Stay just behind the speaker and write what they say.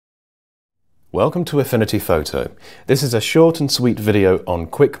Welcome to Affinity Photo. This is a short and sweet video on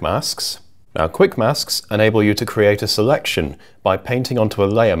quick masks. Now, quick masks enable you to create a selection by painting onto a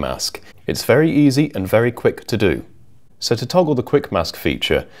layer mask. It's very easy and very quick to do. So to toggle the quick mask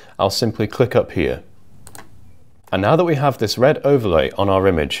feature, I'll simply click up here. And now that we have this red overlay on our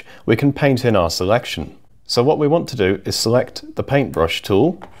image, we can paint in our selection. So what we want to do is select the paintbrush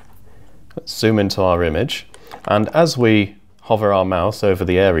tool. Let's zoom into our image, and as we hover our mouse over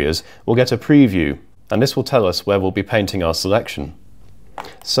the areas, we'll get a preview, and this will tell us where we'll be painting our selection.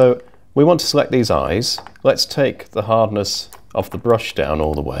 So we want to select these eyes. Let's take the hardness of the brush down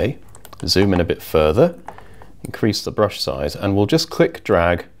all the way, zoom in a bit further, increase the brush size, and we'll just click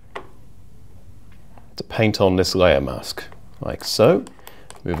drag to paint on this layer mask, like so.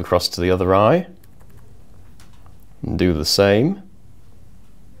 Move across to the other eye, and do the same.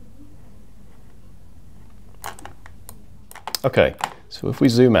 Okay, so if we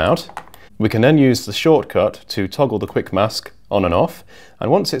zoom out, we can then use the shortcut to toggle the quick mask on and off, and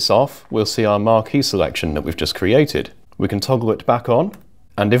once it's off, we'll see our marquee selection that we've just created. We can toggle it back on,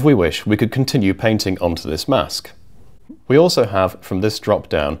 and if we wish, we could continue painting onto this mask. We also have, from this drop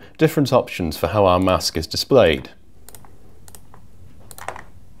down, different options for how our mask is displayed.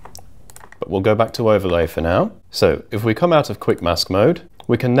 But we'll go back to overlay for now. So if we come out of quick mask mode,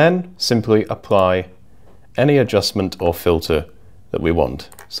 we can then simply apply any adjustment or filter that we want.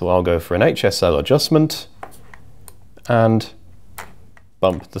 So I'll go for an HSL adjustment and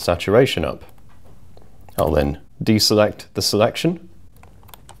bump the saturation up. I'll then deselect the selection,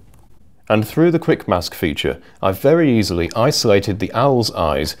 and through the quick mask feature, I've very easily isolated the owl's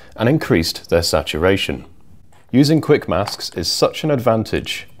eyes and increased their saturation. Using quick masks is such an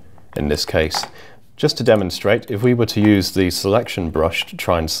advantage in this case. Just to demonstrate, if we were to use the selection brush to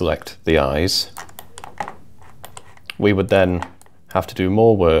try and select the eyes, we would then have to do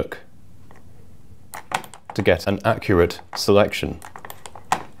more work to get an accurate selection.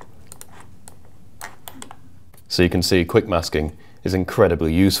 So you can see quick masking is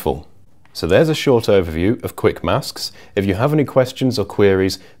incredibly useful. So there's a short overview of quick masks. If you have any questions or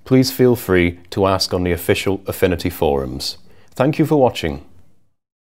queries, please feel free to ask on the official Affinity forums. Thank you for watching.